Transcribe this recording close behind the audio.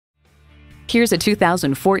Here's a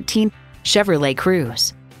 2014 Chevrolet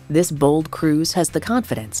Cruze. This bold Cruze has the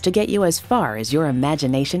confidence to get you as far as your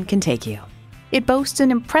imagination can take you. It boasts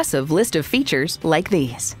an impressive list of features like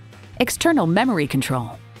these: external memory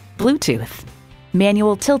control, Bluetooth,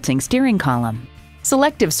 manual tilting steering column,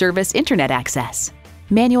 selective service internet access,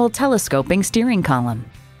 manual telescoping steering column,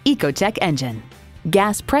 ECOTEC engine,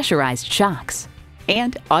 gas pressurized shocks,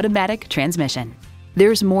 and automatic transmission.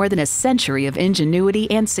 There's more than a century of ingenuity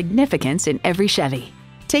and significance in every Chevy.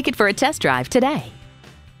 Take it for a test drive today.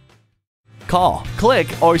 Call, click,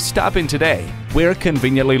 or stop in today. We're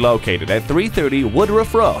conveniently located at 330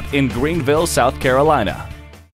 Woodruff Road in Greenville, South Carolina.